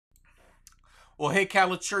Well, hey,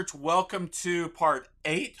 Catalyst Church, welcome to part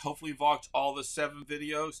 8. Hopefully, you've watched all the 7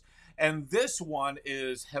 videos. And this one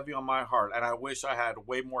is heavy on my heart, and I wish I had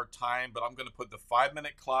way more time, but I'm going to put the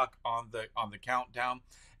 5-minute clock on the countdown,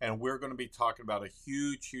 and we're going to be talking about a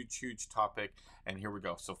huge topic. And here we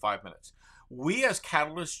go. So 5 minutes. We as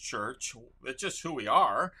Catalyst Church, it's just who we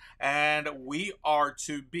are, and we are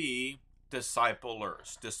to be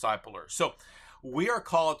disciplers. So we are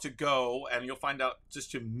called to go, and you'll find out, just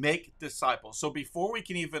to make disciples. So before we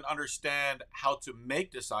can even understand how to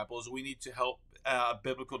make disciples, we need to help a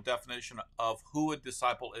biblical definition of who a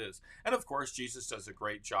disciple is. And of course, Jesus does a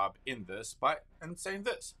great job in this by saying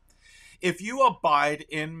this: if you abide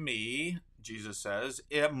in me, Jesus says,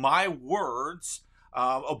 my words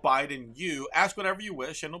abide in you. Ask whatever you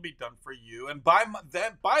wish, and it'll be done for you. And by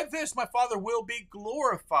this, my Father will be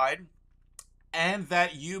glorified, and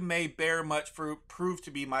that you may bear much fruit, prove to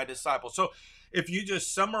be my disciple. So if you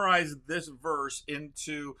just summarize this verse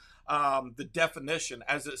into the definition,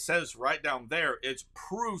 as it says right down there, it's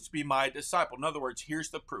prove to be my disciple. In other words,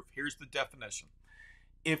 here's the proof. Here's the definition.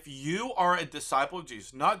 If you are a disciple of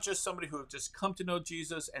Jesus, not just somebody who have just come to know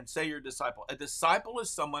Jesus and say you're a disciple. A disciple is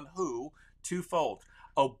someone who, twofold,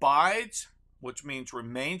 abides, which means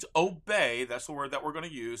remains, obey, that's the word that we're going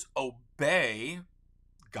to use, obey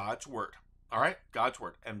God's word. All right, God's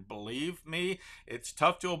word. And believe me, it's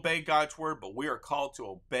tough to obey God's word, but we are called to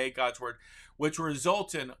obey God's word, which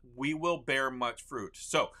results in we will bear much fruit.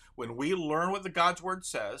 So when we learn what the God's word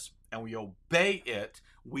says and we obey it,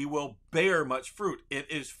 we will bear much fruit.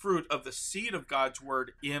 It is fruit of the seed of God's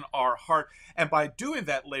word in our heart. And by doing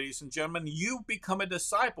that, ladies and gentlemen, you become a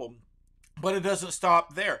disciple. But it doesn't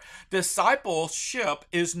stop there. Discipleship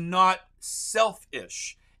is not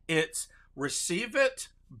selfish. It's receive it,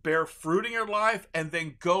 bear fruit in your life, and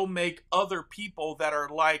then go make other people that are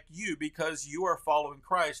like you, because you are following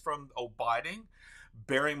Christ, from abiding,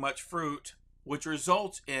 bearing much fruit, which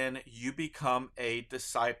results in you become a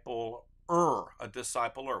discipler.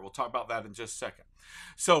 We'll talk about that in just a second.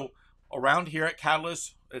 So around here at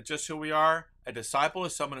Catalyst, it's just who we are. A disciple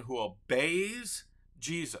is someone who obeys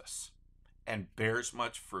Jesus and bears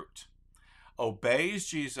much fruit. Obeys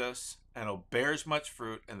Jesus and bears much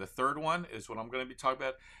fruit. And the third one is what I'm going to be talking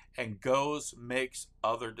about, and goes, makes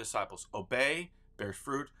other disciples. Obey, bears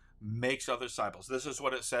fruit, makes other disciples. This is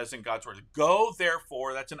what it says in God's word. Go,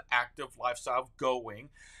 therefore, that's an active lifestyle of going,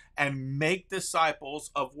 and make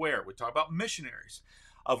disciples of where? We talk about missionaries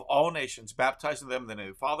of all nations, baptizing them in the name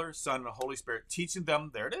of the Father, Son, and Holy Spirit, teaching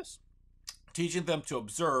them, there it is, teaching them to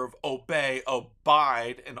observe, obey,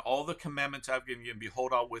 abide in all the commandments I've given you, and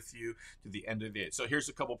behold, I'll with you to the end of the age. So here's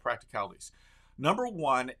a couple practicalities. Number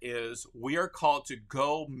one is we are called to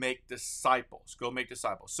go make disciples. Go make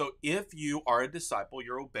disciples. So if you are a disciple,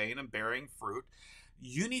 you're obeying and bearing fruit,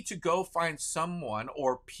 you need to go find someone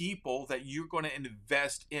or people that you're going to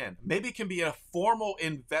invest in. Maybe it can be a formal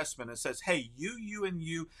investment. It says, hey, you, and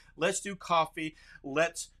you, let's do coffee.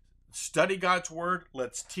 Let's study God's word.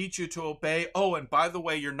 Let's teach you to obey. Oh, and by the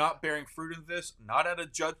way, you're not bearing fruit in this, not at a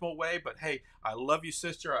judgmental way, but hey, I love you,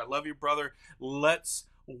 sister. I love you, brother. Let's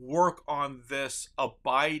work on this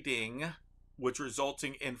abiding, which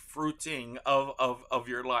resulting in fruiting of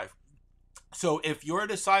your life. So if you're a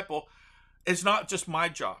disciple, it's not just my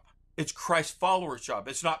job. It's Christ followers' job.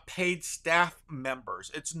 It's not paid staff members.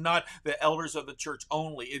 It's not the elders of the church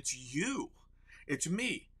only. It's you. It's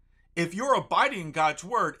me. If you're abiding in God's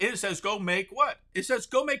word, it says go make what? It says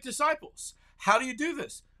go make disciples. How do you do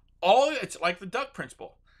this? It's like the duck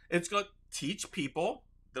principle. It's going to teach people,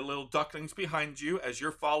 the little ducklings behind you, as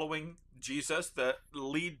you're following Jesus, the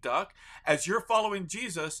lead duck. As you're following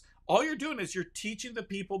Jesus, all you're doing is you're teaching the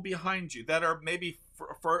people behind you that are maybe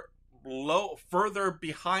further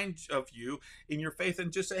behind of you in your faith,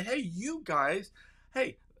 and just say, hey, you guys,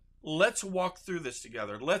 hey, let's walk through this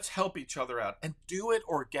together. Let's help each other out, and do it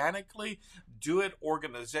organically, do it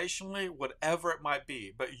organizationally, whatever it might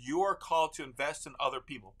be. But you are called to invest in other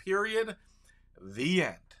people, period. The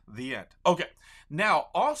end. The end. Okay. Now,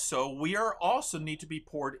 also, we are also need to be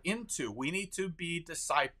poured into. We need to be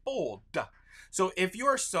discipled. So if you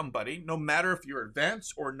are somebody, no matter if you're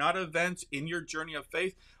advanced or not advanced in your journey of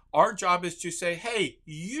faith, our job is to say, hey,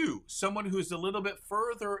 you, someone who's a little bit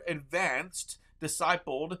further advanced,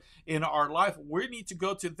 discipled in our life, we need to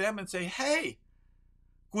go to them and say, hey,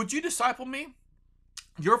 would you disciple me?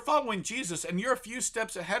 You're following Jesus and you're a few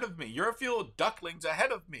steps ahead of me. You're a few ducklings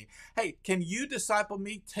ahead of me. Hey, can you disciple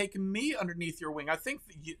me? Take me underneath your wing. I think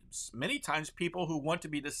many times people who want to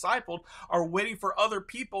be discipled are waiting for other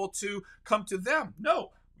people to come to them.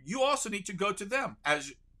 No, you also need to go to them,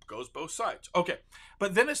 as goes both sides. Okay,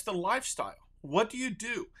 but then it's the lifestyle. What do you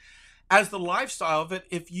do? as the lifestyle of it,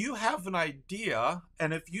 if you have an idea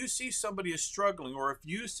and if you see somebody is struggling, or if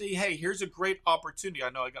you see, hey, here's a great opportunity. I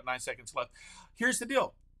know I got 9 seconds left. Here's the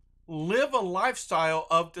deal. Live a lifestyle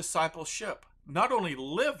of discipleship. Not only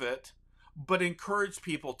live it, but encourage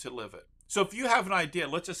people to live it. So if you have an idea,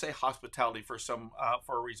 let's just say hospitality for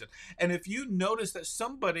a reason, and if you notice that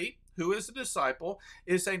somebody who is a disciple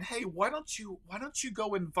is saying, "Hey, why don't you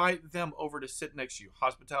go invite them over to sit next to you?"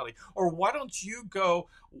 Hospitality, or why don't you go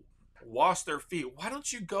wash their feet? Why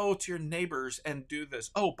don't you go to your neighbors and do this?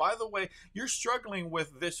 Oh, by the way, you're struggling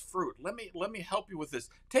with this fruit. Let me help you with this.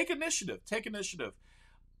 Take initiative. Take initiative.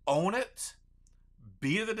 Own it.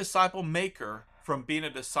 Be the disciple maker from being a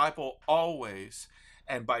disciple always.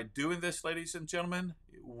 And by doing this, ladies and gentlemen,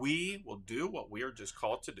 we will do what we are just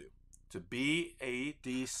called to do, to be a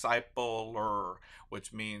discipler,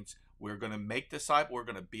 which means we're going to make disciples, we're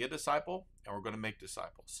going to be a disciple, and we're going to make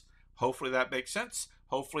disciples. Hopefully that makes sense.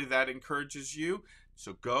 Hopefully that encourages you.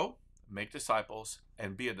 So go, make disciples,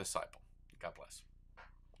 and be a disciple. God bless.